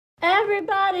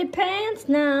Everybody pants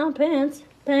now, pants,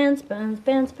 pants, pants,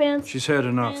 pants, pants. She's had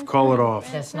enough. Call it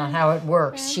off. That's not how it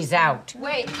works. She's out.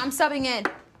 Wait, I'm subbing in.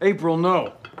 April,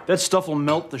 no. That stuff will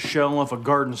melt the shell off a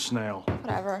garden snail.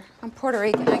 Whatever. I'm Puerto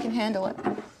Rican. I can handle it.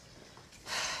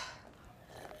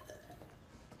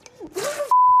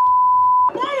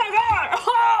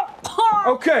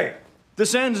 Okay,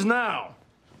 this ends now.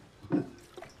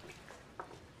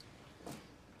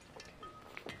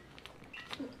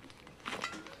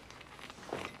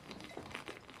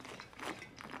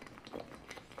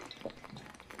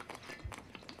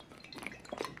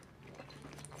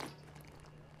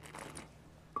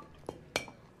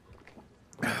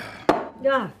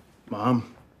 Yeah.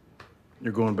 Mom,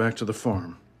 you're going back to the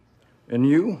farm. And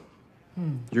you?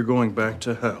 You're going back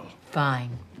to hell.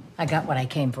 Fine. I got what I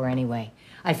came for anyway.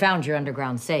 I found your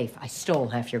underground safe. I stole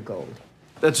half your gold.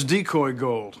 That's decoy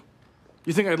gold.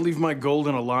 You think I'd leave my gold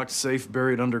in a locked safe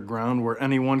buried underground where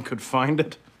anyone could find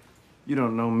it? You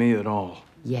don't know me at all.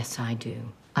 Yes, I do.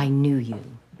 I knew you.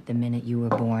 The minute you were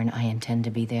born, I intend to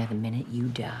be there the minute you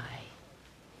die.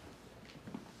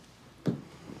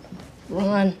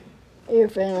 Ron, your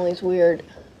family's weird.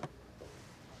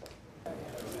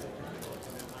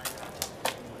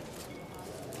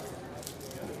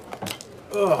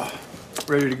 Ugh.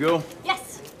 Ready to go?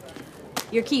 Yes.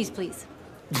 Your keys, please.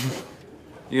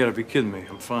 You gotta be kidding me.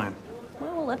 I'm fine.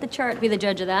 Well, we'll let the chart be the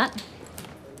judge of that.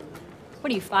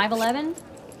 What are you, 5'11"?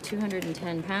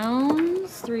 210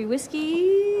 pounds, 3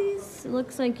 whiskeys. It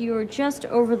looks like you're just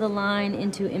over the line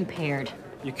into impaired.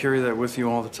 You carry that with you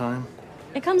all the time?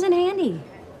 It comes in handy.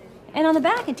 And on the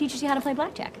back, it teaches you how to play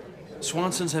blackjack.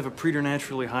 Swansons have a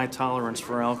preternaturally high tolerance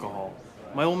for alcohol.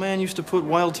 My old man used to put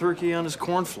wild turkey on his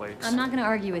cornflakes. I'm not gonna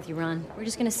argue with you, Ron. We're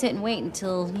just gonna sit and wait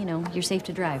until, you know, you're safe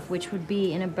to drive, which would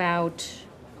be in about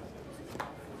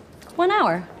 1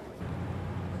 hour.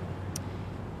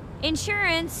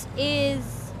 Insurance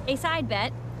is a side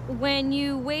bet when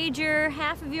you wager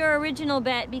half of your original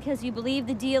bet because you believe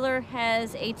the dealer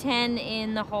has a 10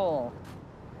 in the hole.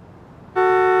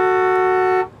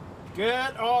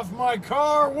 Get off my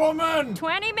car, woman!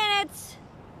 20 minutes.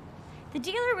 The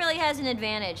dealer really has an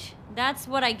advantage. That's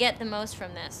what I get the most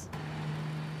from this.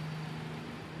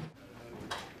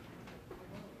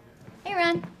 Hey,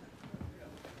 Ron.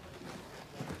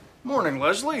 Morning,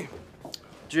 Leslie.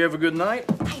 Did you have a good night?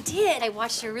 I did. I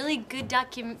watched a really good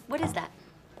What is that?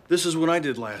 This is what I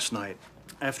did last night.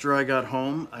 After I got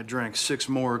home, I drank 6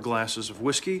 more glasses of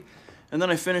whiskey, and then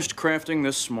I finished crafting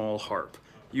this small harp,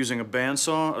 using a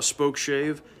bandsaw, a spoke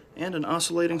shave, and an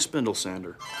oscillating spindle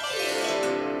sander.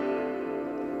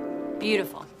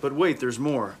 Beautiful. But wait, there's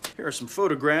more. Here are some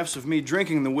photographs of me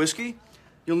drinking the whiskey.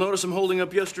 You'll notice I'm holding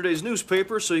up yesterday's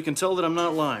newspaper so you can tell that I'm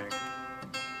not lying.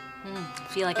 I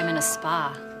feel like I'm in a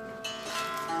spa.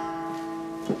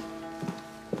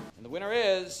 And the winner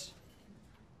is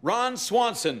Ron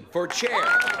Swanson for chair.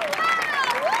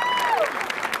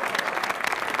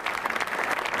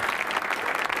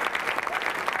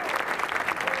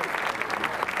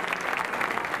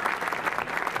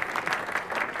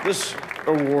 This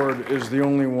award is the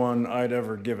only one I'd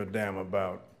ever give a damn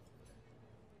about.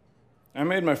 I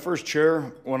made my first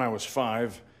chair when I was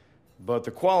 5, but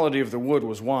the quality of the wood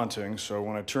was wanting, so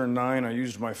when I turned 9, I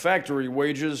used my factory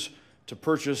wages to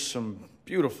purchase some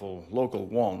beautiful local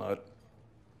walnut.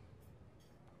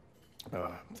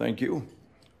 Thank you.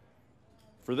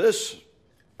 For this,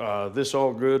 this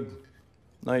all good,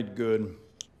 night good.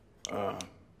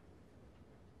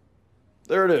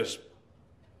 There it is.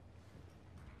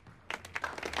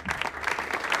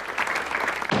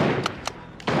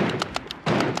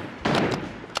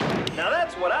 Now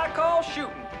that's what I call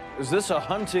shooting. Is this a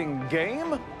hunting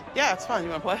game? Yeah, it's fine. You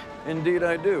want to play? Indeed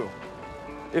I do.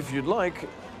 If you'd like,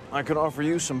 I could offer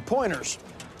you some pointers.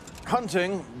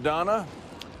 Hunting, Donna,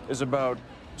 is about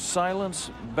silence,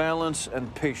 balance,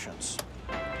 and patience.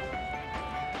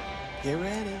 Get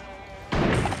ready.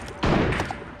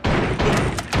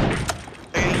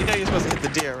 Hey, you know you're supposed to hit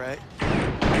the deer, right?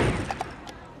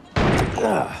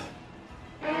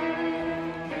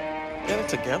 Get it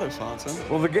together, Swanson.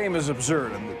 Well, the game is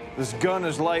absurd. This gun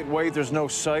is lightweight, there's no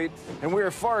sight, and we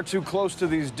are far too close to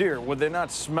these deer. Would they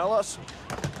not smell us?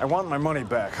 I want my money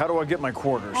back. How do I get my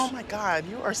quarters? Oh, my God.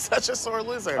 You are such a sore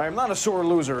loser. I am not a sore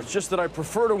loser. It's just that I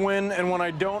prefer to win, and when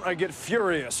I don't, I get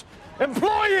furious.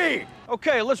 Employee!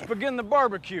 Okay, let's begin the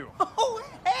barbecue. Oh,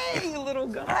 hey, little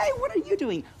guy. What are you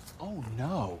doing? Oh,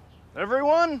 no.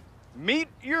 Everyone, meet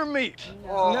your meat.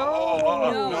 No.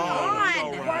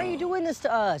 Why are you doing this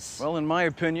to us? Well, in my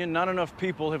opinion, not enough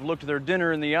people have looked their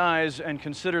dinner in the eyes and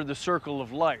considered the circle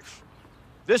of life.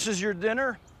 This is your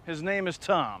dinner. His name is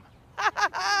Tom.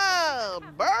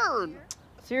 Bird. born.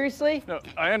 Seriously? No,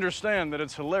 I understand that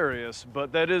it's hilarious,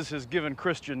 but that is his given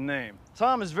Christian name.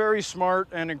 Tom is very smart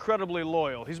and incredibly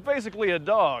loyal. He's basically a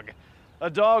dog. A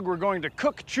dog we're going to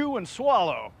cook, chew, and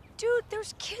swallow. Dude,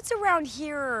 there's kids around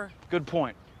here. Good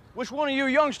point. Which one of you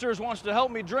youngsters wants to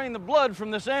help me drain the blood from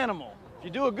this animal? If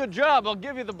you do a good job, I'll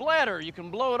give you the bladder. You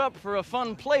can blow it up for a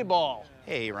fun play ball.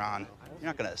 Hey, Ron, you're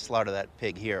not gonna slaughter that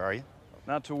pig here, are you?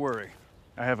 Not to worry.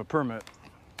 I have a permit.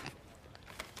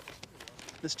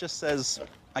 This just says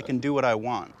I can do what I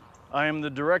want. I am the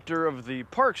director of the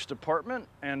Parks Department,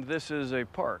 and this is a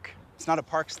park. It's not a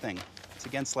parks thing. It's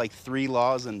against like 3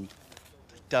 laws and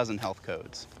a dozen health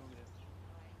codes.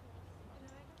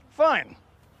 Fine.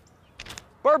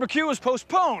 Barbecue is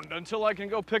postponed until I can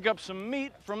go pick up some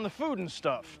meat from the food and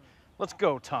stuff. Let's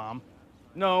go, Tom.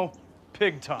 No,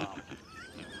 Pig Tom.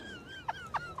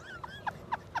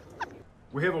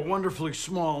 We have a wonderfully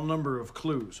small number of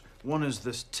clues. One is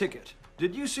this ticket.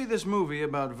 Did you see this movie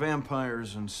about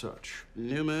vampires and such?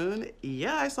 New Moon?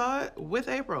 Yeah, I saw it with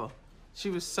April. She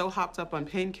was so hopped up on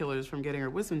painkillers from getting her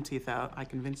wisdom teeth out, I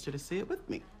convinced her to see it with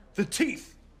me. The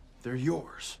teeth. They're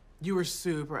yours. You were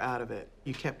super out of it.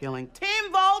 You kept yelling,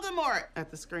 Team Voldemort,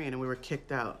 at the screen, and we were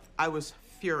kicked out. I was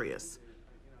furious.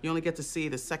 You only get to see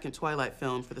the second Twilight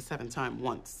film for the 7th time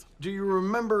once. Do you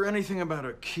remember anything about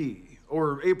a key?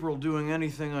 Or April doing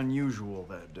anything unusual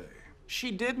that day?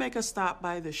 She did make us stop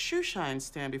by the shoe shine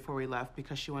stand before we left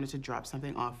because she wanted to drop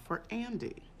something off for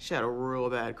Andy. She had a real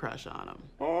bad crush on him.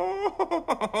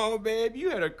 Oh, babe, you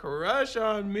had a crush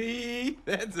on me.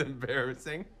 That's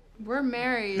embarrassing. We're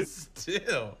married.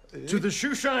 Still. To the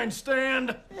shoe shine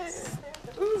stand!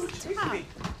 Ooh, stop.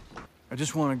 I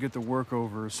just want to get the work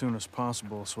over as soon as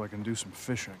possible so I can do some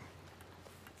fishing.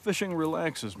 Fishing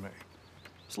relaxes me.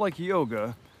 It's like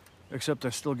yoga, except I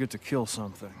still get to kill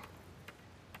something.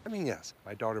 I mean, yes,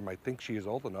 my daughter might think she is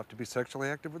old enough to be sexually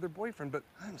active with her boyfriend, but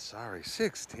I'm sorry,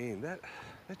 16, that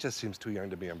just seems too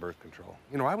young to be on birth control.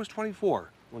 You know, I was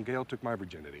 24 when Gail took my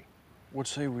virginity. What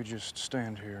say we just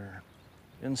stand here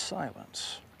in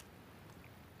silence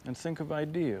and think of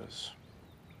ideas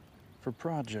for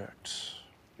projects?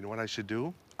 You know what I should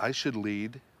do? I should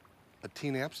lead a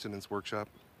teen abstinence workshop.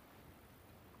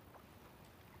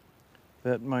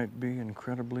 That might be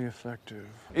incredibly effective.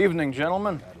 Evening,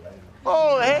 gentlemen.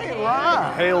 Oh, hey,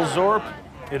 Ron! Hail Zorp.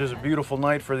 It is a beautiful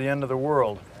night for the end of the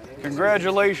world.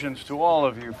 Congratulations to all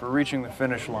of you for reaching the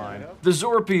finish line. The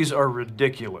Zorpies are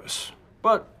ridiculous,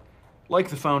 but like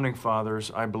the Founding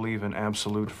Fathers, I believe in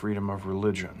absolute freedom of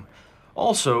religion.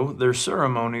 Also, their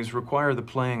ceremonies require the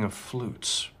playing of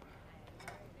flutes.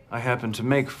 I happen to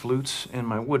make flutes in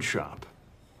my wood shop.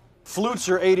 Flutes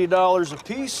are $80 a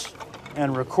piece,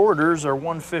 and recorders are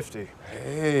 $150.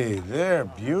 Hey, they're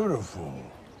beautiful.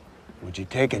 Would you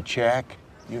take a check?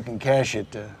 You can cash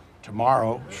it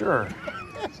tomorrow. Sure.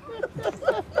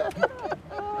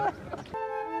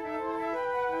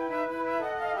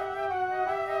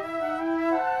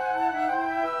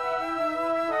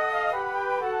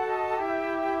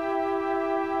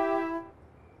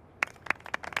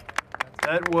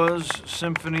 That was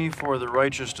Symphony for the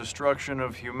Righteous Destruction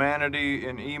of Humanity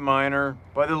in E minor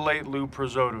by the late Lou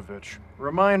Prozodovich.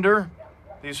 Reminder,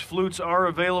 these flutes are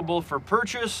available for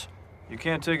purchase. You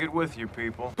can't take it with you,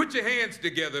 people. Put your hands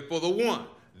together for the one,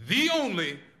 the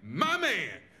only, my man,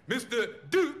 Mr.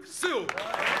 Duke Silver.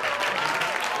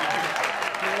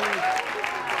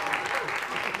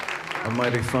 A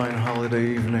mighty fine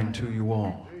holiday evening to you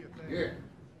all.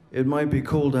 It might be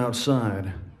cold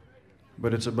outside,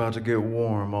 but it's about to get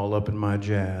warm all up in my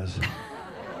jazz.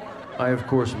 I, of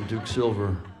course, am Duke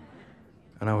Silver,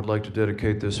 and I would like to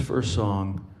dedicate this first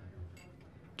song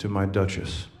to my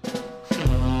Duchess.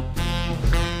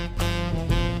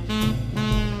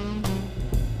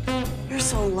 You're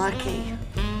so lucky.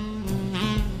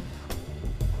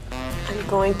 I'm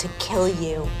going to kill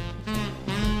you.